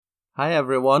Hi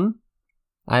everyone.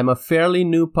 I'm a fairly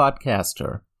new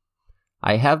podcaster.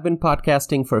 I have been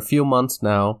podcasting for a few months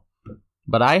now,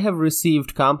 but I have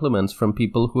received compliments from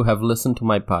people who have listened to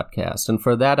my podcast, and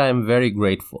for that I am very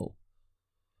grateful.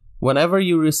 Whenever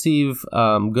you receive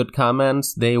good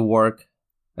comments, they work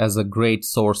as a great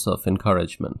source of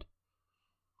encouragement.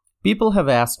 People have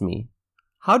asked me,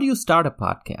 how do you start a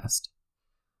podcast?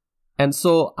 And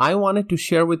so I wanted to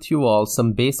share with you all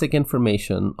some basic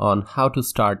information on how to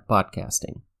start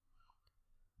podcasting.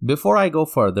 Before I go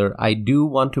further, I do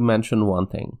want to mention one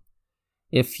thing.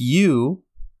 If you,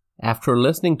 after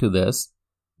listening to this,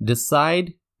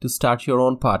 decide to start your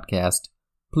own podcast,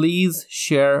 please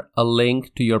share a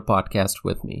link to your podcast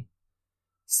with me.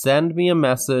 Send me a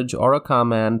message or a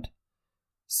comment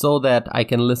so that I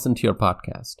can listen to your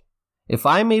podcast. If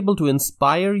I'm able to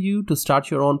inspire you to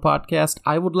start your own podcast,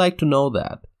 I would like to know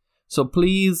that. So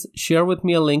please share with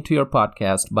me a link to your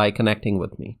podcast by connecting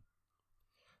with me.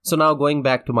 So now going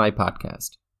back to my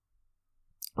podcast.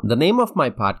 The name of my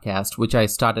podcast, which I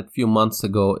started a few months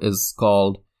ago, is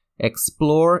called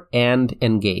Explore and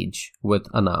Engage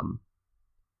with Anam.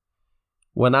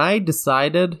 When I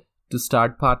decided to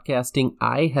start podcasting,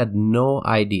 I had no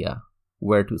idea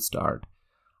where to start.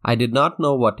 I did not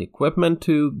know what equipment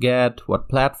to get, what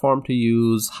platform to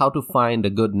use, how to find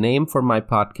a good name for my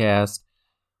podcast,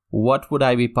 what would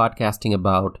I be podcasting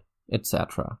about,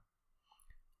 etc.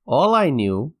 All I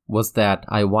knew was that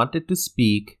I wanted to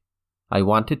speak, I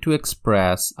wanted to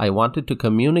express, I wanted to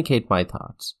communicate my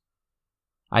thoughts.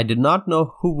 I did not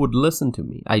know who would listen to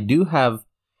me. I do have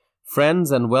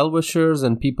friends and well-wishers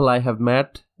and people I have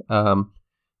met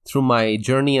through my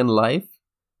journey in life.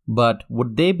 But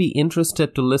would they be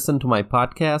interested to listen to my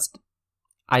podcast?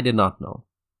 I did not know.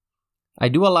 I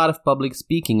do a lot of public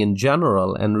speaking in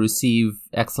general and receive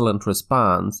excellent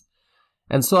response.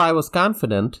 And so I was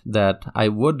confident that I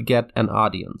would get an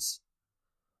audience.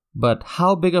 But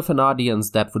how big of an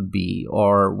audience that would be,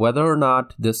 or whether or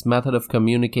not this method of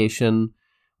communication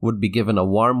would be given a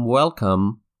warm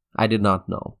welcome, I did not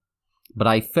know. But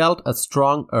I felt a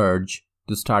strong urge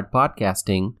to start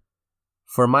podcasting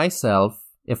for myself,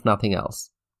 if nothing else.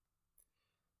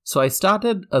 So I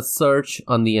started a search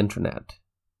on the internet.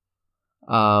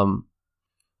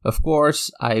 Of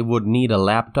course, I would need a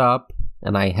laptop,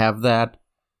 and I have that.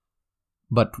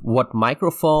 But what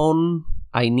microphone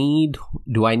I need?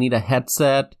 Do I need a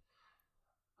headset?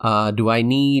 Do I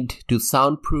need to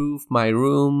soundproof my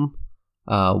room?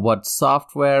 What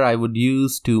software I would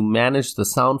use to manage the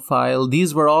sound file?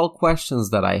 These were all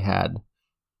questions that I had.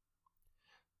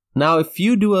 Now, if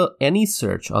you do any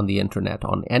search on the internet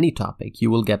on any topic,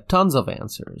 you will get tons of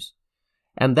answers.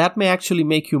 And that may actually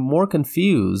make you more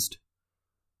confused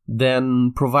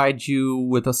than provide you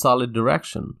with a solid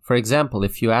direction. For example,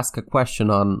 if you ask a question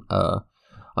on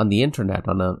the internet,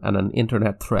 on an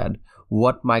internet thread,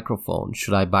 what microphone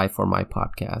should I buy for my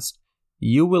podcast?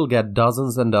 You will get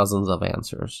dozens and dozens of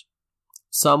answers.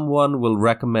 Someone will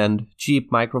recommend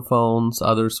cheap microphones,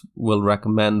 others will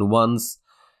recommend ones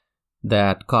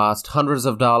that cost hundreds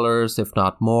of dollars, if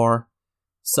not more.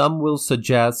 Some will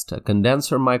suggest a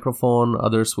condenser microphone,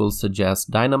 others will suggest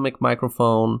dynamic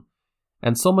microphone,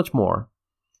 and so much more.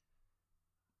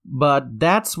 But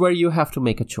that's where you have to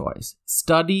make a choice.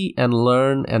 Study and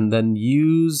learn and then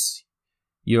use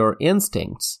your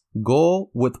instincts. Go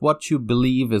with what you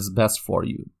believe is best for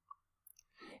you.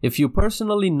 If you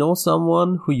personally know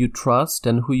someone who you trust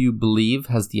and who you believe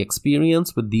has the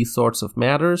experience with these sorts of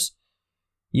matters,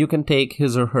 you can take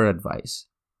his or her advice.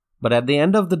 But at the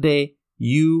end of the day,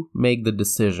 you make the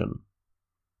decision.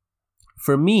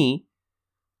 For me,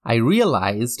 I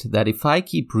realized that if I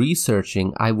keep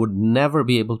researching, I would never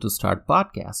be able to start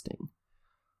podcasting.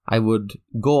 I would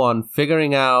go on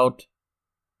figuring out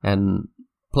and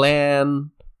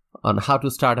plan on how to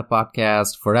start a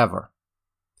podcast forever.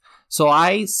 So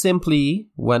I simply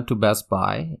went to Best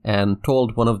Buy and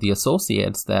told one of the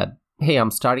associates that, hey,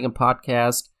 I'm starting a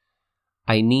podcast.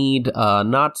 I need a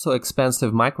not so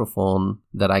expensive microphone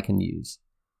that I can use.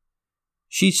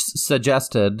 She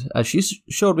suggested, she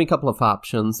showed me a couple of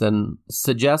options and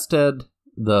suggested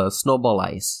the Snowball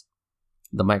Ice,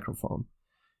 the microphone.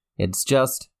 It's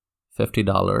just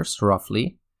 $50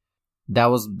 roughly. That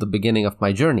was the beginning of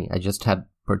my journey. I just had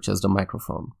purchased a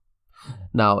microphone.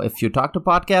 Now, if you talk to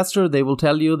podcaster, they will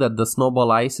tell you that the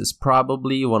Snowball Ice is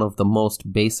probably one of the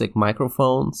most basic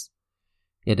microphones.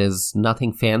 It is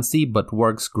nothing fancy, but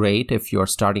works great if you're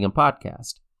starting a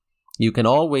podcast. You can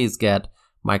always get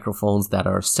microphones that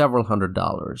are several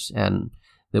 $100s, and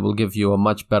they will give you a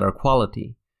much better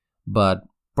quality. But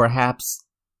perhaps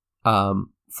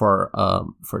for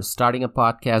starting a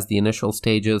podcast, the initial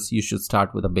stages, you should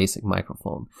start with a basic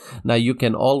microphone. Now, you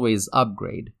can always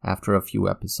upgrade after a few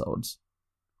episodes.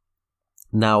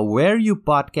 Now, where you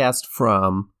podcast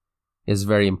from is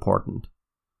very important.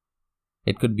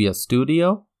 It could be a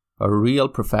studio, a real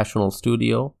professional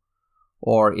studio,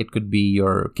 or it could be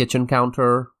your kitchen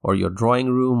counter, or your drawing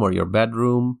room, or your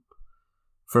bedroom.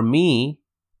 For me,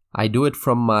 I do it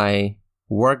from my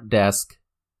work desk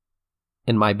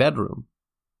in my bedroom.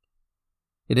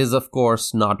 It is, of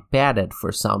course, not padded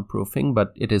for soundproofing,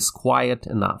 but it is quiet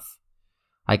enough.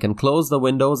 I can close the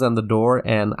windows and the door,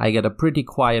 and I get a pretty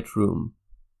quiet room.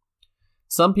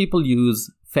 Some people use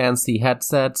fancy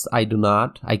headsets. I do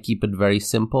not. I keep it very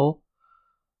simple.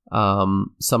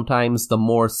 Sometimes the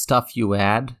more stuff you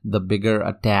add, the bigger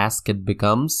a task it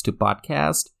becomes to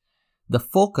podcast. The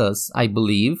focus, I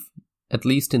believe, at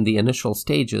least in the initial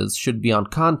stages, should be on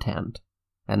content,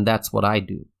 and that's what I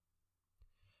do.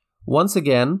 Once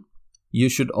again, you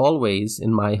should always,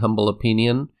 in my humble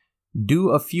opinion, do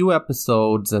a few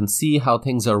episodes and see how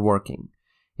things are working.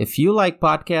 If you like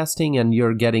podcasting and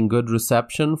you're getting good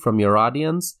reception from your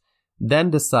audience, then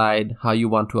decide how you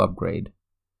want to upgrade.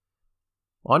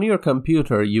 On your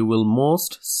computer, you will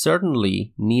most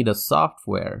certainly need a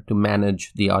software to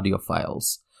manage the audio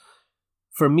files.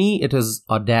 For me, it is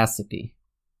Audacity.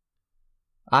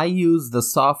 I use the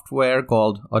software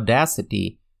called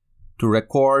Audacity to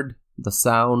record the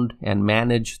sound and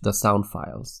manage the sound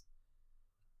files.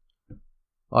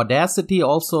 Audacity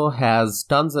also has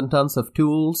tons and tons of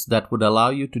tools that would allow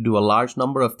you to do a large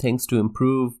number of things to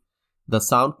improve the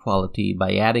sound quality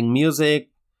by adding music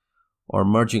or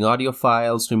merging audio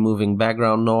files, removing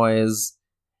background noise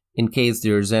in case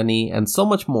there's any, and so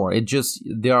much more.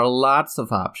 There are lots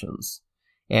of options,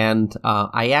 and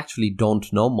I actually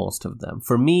don't know most of them.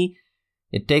 For me,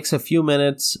 it takes a few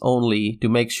minutes only to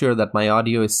make sure that my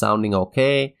audio is sounding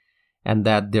okay and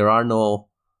that there are no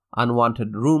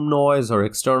unwanted room noise or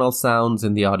external sounds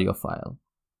in the audio file.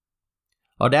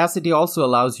 Audacity also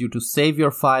allows you to save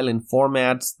your file in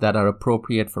formats that are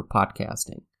appropriate for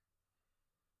podcasting.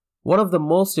 One of the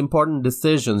most important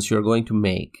decisions you're going to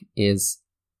make is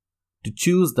to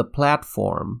choose the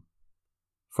platform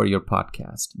for your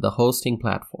podcast, the hosting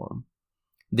platform.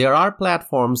 There are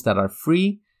platforms that are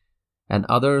free and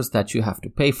others that you have to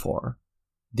pay for.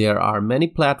 There are many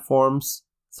platforms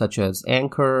such as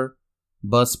Anchor,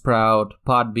 Buzzsprout,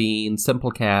 Podbean,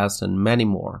 Simplecast, and many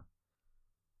more.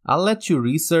 I'll let you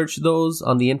research those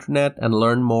on the internet and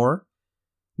learn more.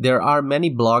 There are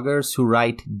many bloggers who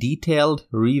write detailed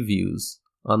reviews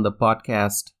on the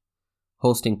podcast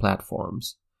hosting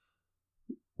platforms.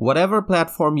 Whatever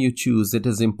platform you choose, it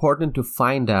is important to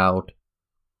find out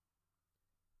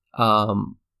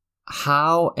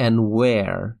how and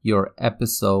where your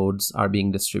episodes are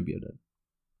being distributed.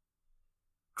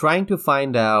 Trying to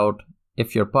find out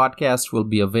if your podcast will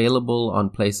be available on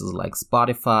places like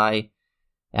Spotify,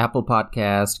 Apple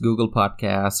Podcast, Google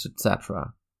Podcast,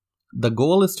 etc. The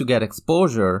goal is to get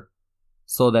exposure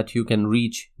so that you can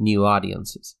reach new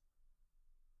audiences.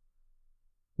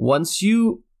 Once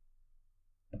you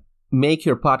make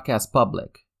your podcast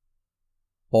public,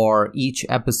 or each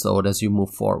episode as you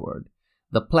move forward,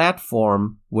 the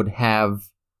platform would have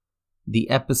the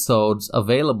episodes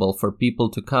available for people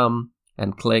to come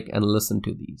and click and listen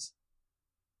to these.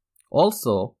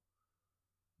 Also,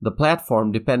 the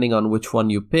platform, depending on which one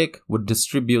you pick, would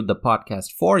distribute the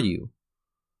podcast for you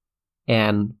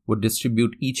and would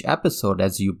distribute each episode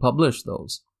as you publish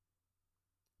those.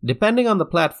 Depending on the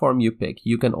platform you pick,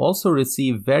 you can also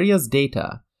receive various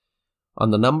data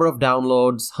on the number of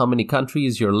downloads, how many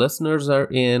countries your listeners are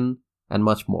in, and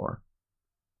much more.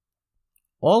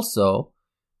 Also,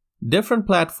 different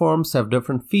platforms have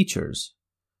different features.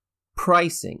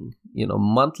 Pricing,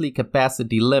 monthly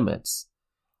capacity limits,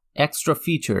 extra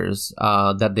features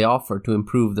that they offer to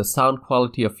improve the sound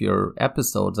quality of your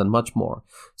episodes, and much more.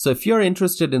 So if you're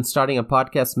interested in starting a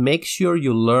podcast, make sure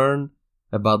you learn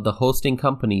about the hosting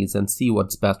companies and see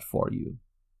what's best for you.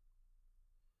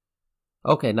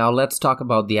 Okay, now let's talk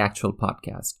about the actual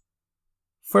podcast.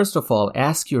 First of all,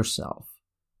 ask yourself,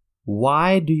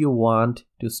 why do you want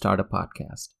to start a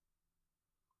podcast?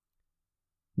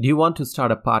 Do you want to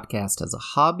start a podcast as a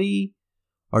hobby?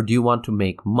 Or do you want to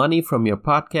make money from your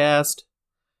podcast?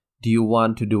 Do you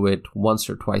want to do it once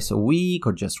or twice a week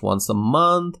or just once a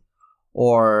month?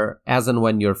 Or as and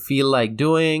when you feel like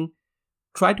doing?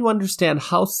 Try to understand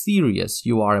how serious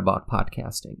you are about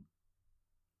podcasting.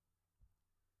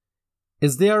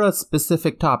 Is there a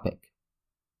specific topic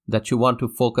that you want to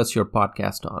focus your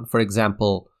podcast on? For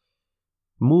example,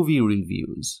 movie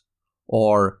reviews,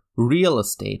 or real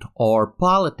estate, or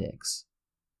politics,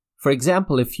 For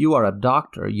example, if you are a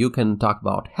doctor, you can talk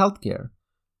about healthcare,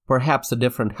 perhaps a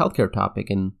different healthcare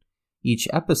topic in each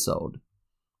episode.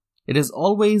 It is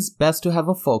always best to have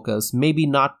a focus, maybe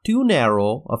not too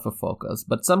narrow of a focus,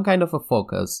 but some kind of a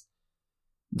focus,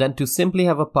 than to simply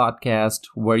have a podcast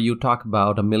where you talk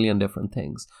about a million different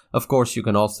things. Of course, you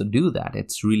can also do that.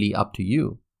 It's really up to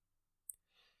you.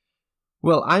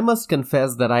 Well, I must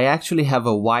confess that I actually have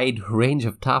a wide range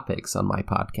of topics on my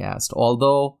podcast,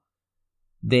 although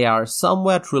they are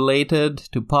somewhat related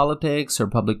to politics or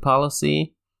public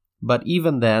policy, but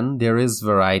even then, there is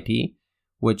variety,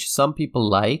 which some people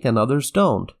like and others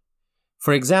don't.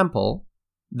 For example,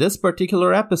 this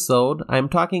particular episode, I'm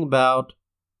talking about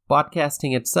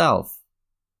podcasting itself.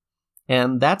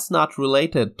 And that's not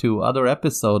related to other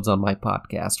episodes on my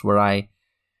podcast where I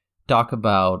talk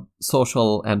about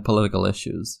social and political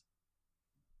issues.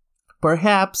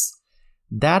 Perhaps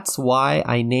that's why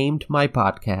I named my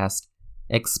podcast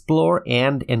Explore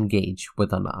and Engage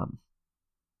with Anam.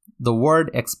 The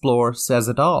word explore says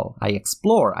it all. I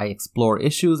explore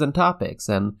issues and topics,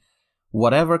 and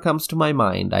whatever comes to my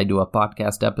mind, I do a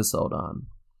podcast episode on.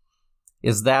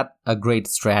 Is that a great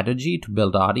strategy to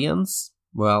build audience?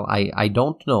 Well, I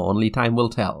don't know. Only time will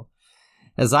tell.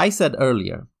 As I said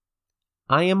earlier,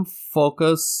 I am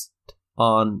focused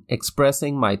on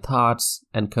expressing my thoughts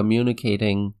and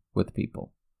communicating with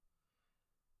people.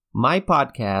 My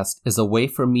podcast is a way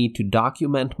for me to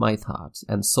document my thoughts,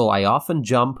 and so I often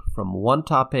jump from one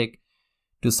topic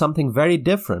to something very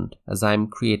different as I'm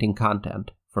creating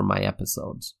content for my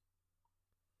episodes.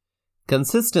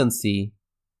 Consistency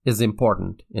is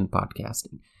important in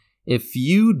podcasting. If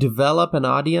you develop an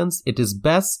audience, it is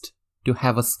best to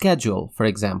have a schedule. For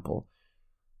example,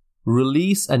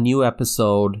 release a new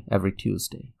episode every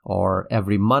Tuesday or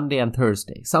every Monday and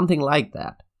Thursday, something like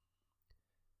that.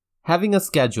 Having a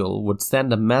schedule would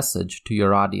send a message to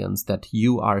your audience that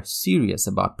you are serious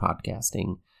about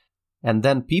podcasting, and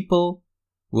then people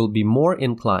will be more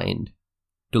inclined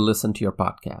to listen to your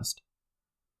podcast.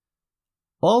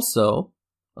 Also,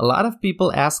 a lot of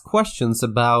people ask questions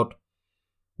about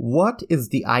what is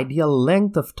the ideal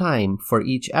length of time for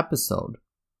each episode.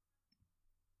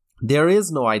 There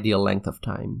is no ideal length of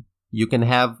time. You can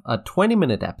have a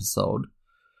 20-minute episode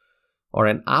or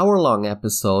an hour-long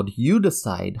episode, you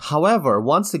decide. However,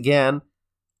 once again,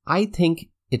 I think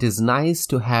it is nice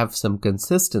to have some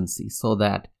consistency so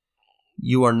that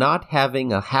you are not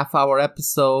having a half-hour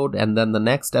episode and then the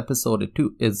next episode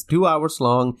is 2 hours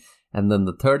long and then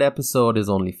the third episode is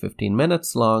only 15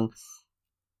 minutes long.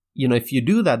 If you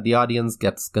do that, the audience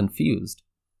gets confused.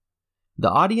 The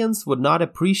audience would not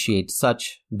appreciate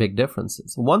such big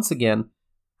differences. Once again,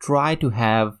 try to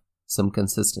have some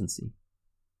consistency.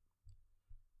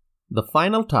 The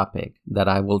final topic that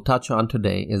I will touch on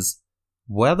today is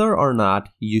whether or not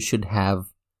you should have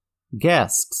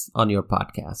guests on your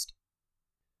podcast.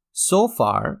 So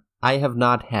far, I have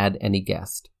not had any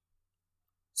guest.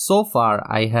 So far,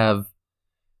 I have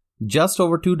just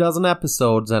over 24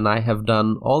 episodes and I have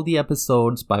done all the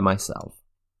episodes by myself.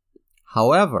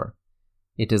 However,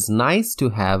 it is nice to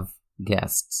have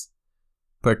guests,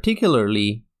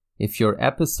 particularly if your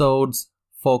episodes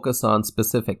focus on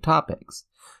specific topics.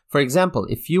 For example,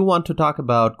 if you want to talk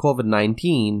about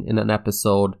COVID-19 in an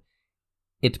episode,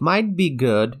 it might be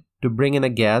good to bring in a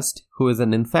guest who is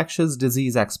an infectious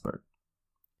disease expert.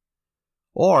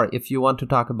 Or if you want to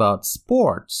talk about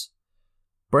sports,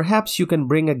 perhaps you can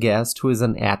bring a guest who is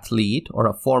an athlete or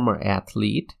a former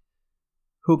athlete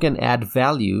who can add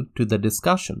value to the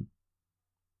discussion.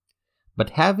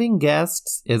 But having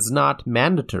guests is not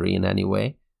mandatory in any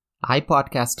way. I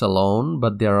podcast alone,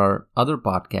 but there are other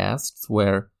podcasts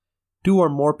where 2 or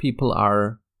more people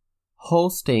are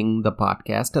hosting the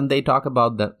podcast and they talk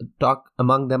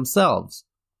among themselves.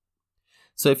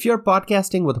 So if you're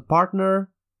podcasting with a partner,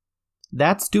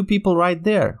 that's 2 people right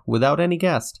there without any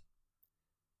guest.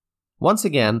 Once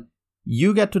again,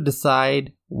 you get to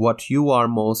decide what you are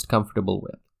most comfortable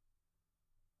with.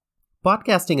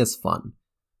 Podcasting is fun.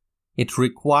 It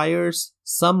requires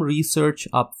some research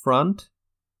up front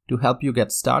to help you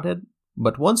get started,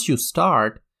 but once you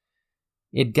start,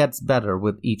 it gets better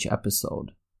with each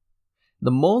episode.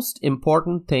 The most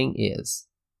important thing is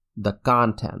the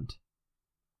content.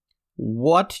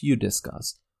 What you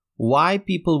discuss. Why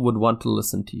people would want to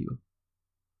listen to you.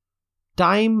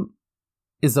 Time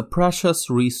is a precious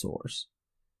resource.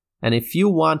 And if you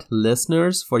want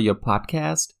listeners for your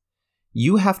podcast,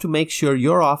 you have to make sure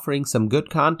you're offering some good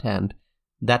content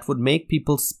that would make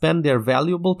people spend their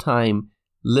valuable time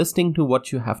listening to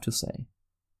what you have to say.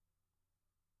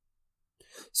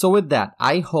 So with that,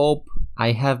 I hope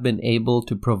I have been able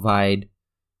to provide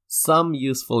some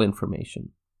useful information.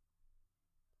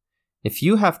 If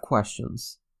you have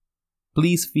questions,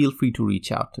 please feel free to reach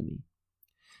out to me.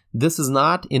 This is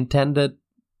not intended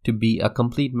to be a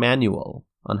complete manual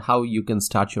on how you can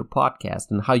start your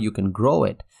podcast and how you can grow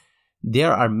it.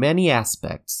 There are many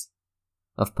aspects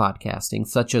of podcasting,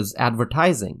 such as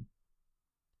advertising.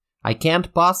 I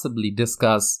can't possibly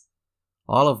discuss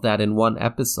all of that in one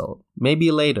episode,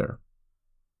 maybe later.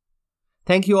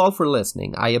 Thank you all for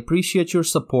listening. I appreciate your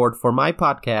support for my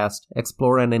podcast,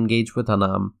 Explore and Engage with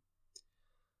Anam.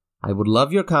 I would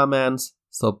love your comments,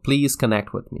 so please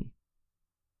connect with me.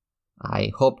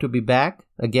 I hope to be back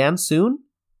again soon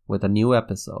with a new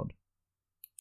episode.